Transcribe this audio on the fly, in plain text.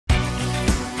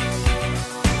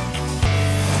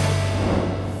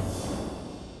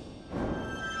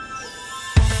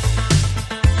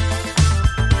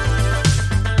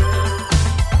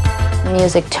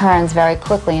music turns very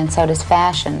quickly, and so does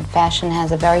fashion. Fashion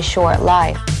has a very short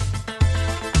life.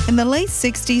 In the late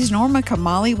 60s, Norma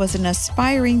Kamali was an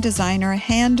aspiring designer,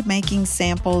 hand-making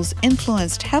samples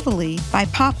influenced heavily by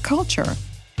pop culture.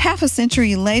 Half a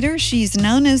century later, she's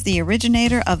known as the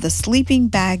originator of the sleeping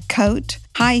bag coat,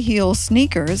 high-heel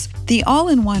sneakers, the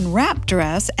all-in-one wrap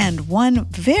dress, and one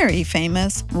very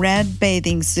famous red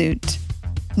bathing suit.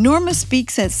 Norma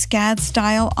speaks at SCAD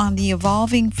Style on the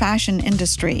evolving fashion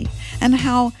industry and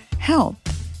how health,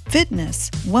 fitness,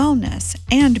 wellness,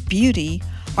 and beauty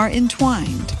are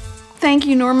entwined. Thank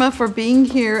you, Norma, for being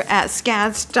here at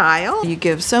SCAD Style. You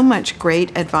give so much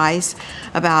great advice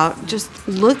about just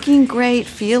looking great,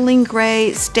 feeling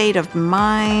great, state of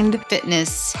mind.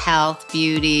 Fitness, health,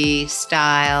 beauty,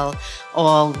 style,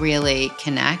 all really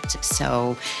connect.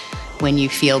 So when you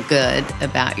feel good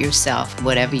about yourself,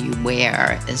 whatever you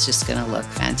wear is just going to look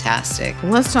fantastic.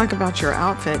 Let's talk about your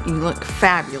outfit. You look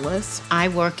fabulous. I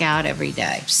work out every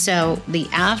day. So the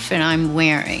outfit I'm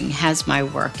wearing has my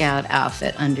workout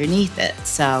outfit underneath it.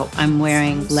 So I'm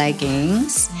wearing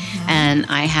leggings and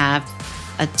I have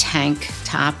a tank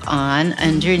top on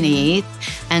underneath,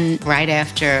 and right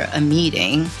after a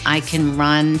meeting, I can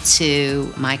run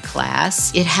to my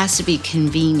class. It has to be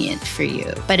convenient for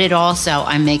you, but it also,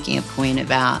 I'm making a point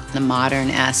about the modern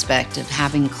aspect of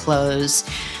having clothes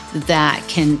that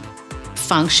can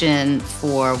function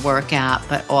for workout,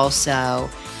 but also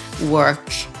work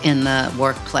in the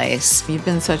workplace. You've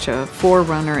been such a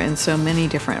forerunner in so many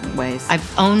different ways.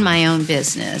 I've owned my own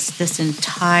business this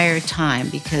entire time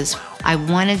because I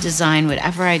want to design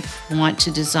whatever I want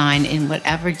to design in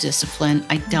whatever discipline.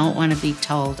 I don't want to be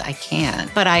told I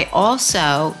can't. But I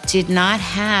also did not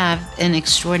have an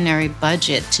extraordinary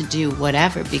budget to do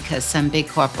whatever because some big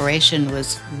corporation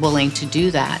was willing to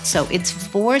do that. So it's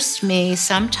forced me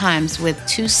sometimes with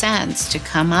 2 cents to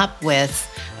come up with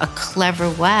a clever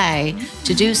way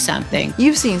to do something.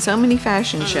 You've seen so many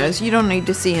fashion shows. You don't need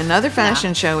to see another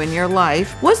fashion show in your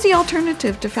life. What's the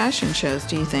alternative to fashion shows,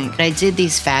 do you think? I did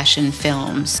these fashion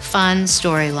films, fun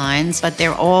storylines, but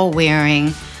they're all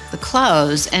wearing the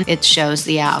clothes and it shows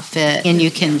the outfit and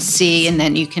you can see and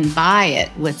then you can buy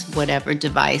it with whatever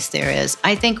device there is.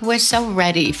 I think we're so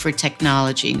ready for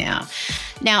technology now.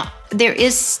 Now, there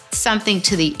is something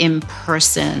to the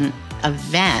in-person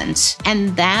event,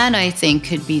 and that I think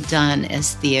could be done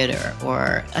as theater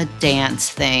or a dance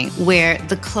thing where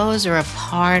the clothes are a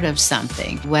part of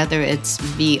something, whether it's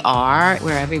VR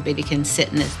where everybody can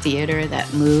sit in a theater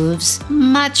that moves,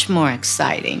 much more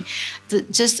exciting.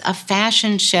 Just a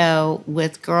fashion show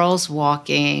with girls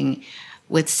walking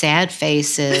with sad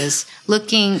faces,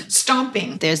 looking,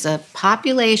 stomping. There's a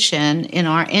population in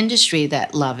our industry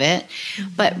that love it,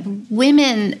 but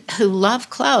women who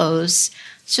love clothes,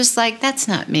 it's just like, that's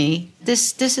not me.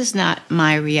 This is not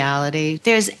my reality.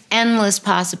 There's endless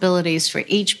possibilities for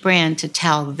each brand to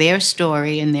tell their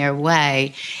story in their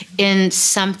way in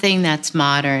something that's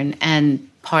modern and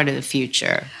part of the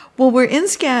future. Well, we're in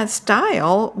SCAD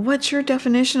Style. What's your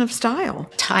definition of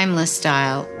style? Timeless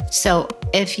style. So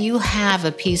if you have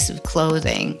a piece of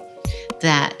clothing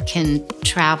that can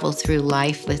travel through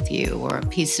life with you, or a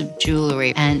piece of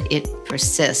jewelry, and it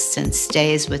persists and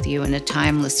stays with you in a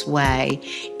timeless way,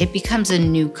 it becomes a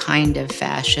new kind of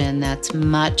fashion that's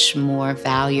much more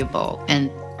valuable.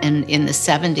 And in the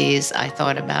 70s, I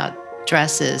thought about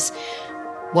dresses.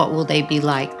 What will they be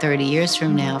like 30 years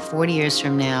from now, 40 years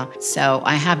from now? So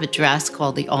I have a dress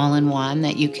called the All-in-One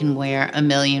that you can wear a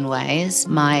million ways.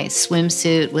 My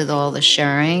swimsuit with all the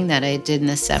shirring that I did in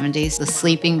the 70s, the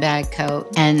sleeping bag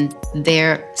coat, and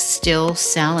they're still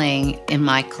selling in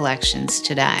my collections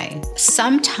today.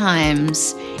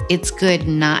 Sometimes it's good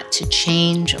not to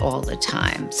change all the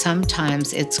time.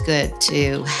 Sometimes it's good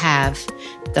to have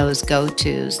those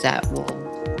go-tos that will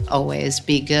always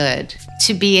be good.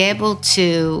 To be able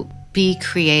to be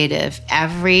creative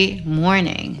every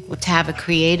morning, to have a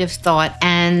creative thought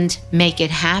and make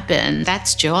it happen,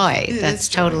 that's joy. That's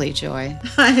totally joy.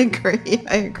 I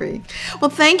agree. Well,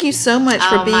 thank you so much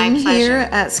for being here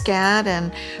at SCAD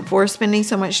and for spending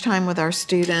so much time with our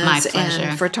students. My pleasure.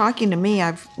 And for talking to me.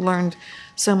 I've learned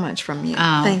so much from you.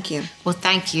 Thank you. Well,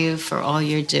 thank you for all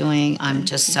you're doing. I'm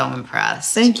just so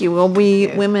impressed. Thank you. Well, we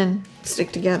women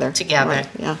stick together. Together. Right.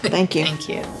 Yeah, thank you. Thank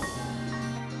you.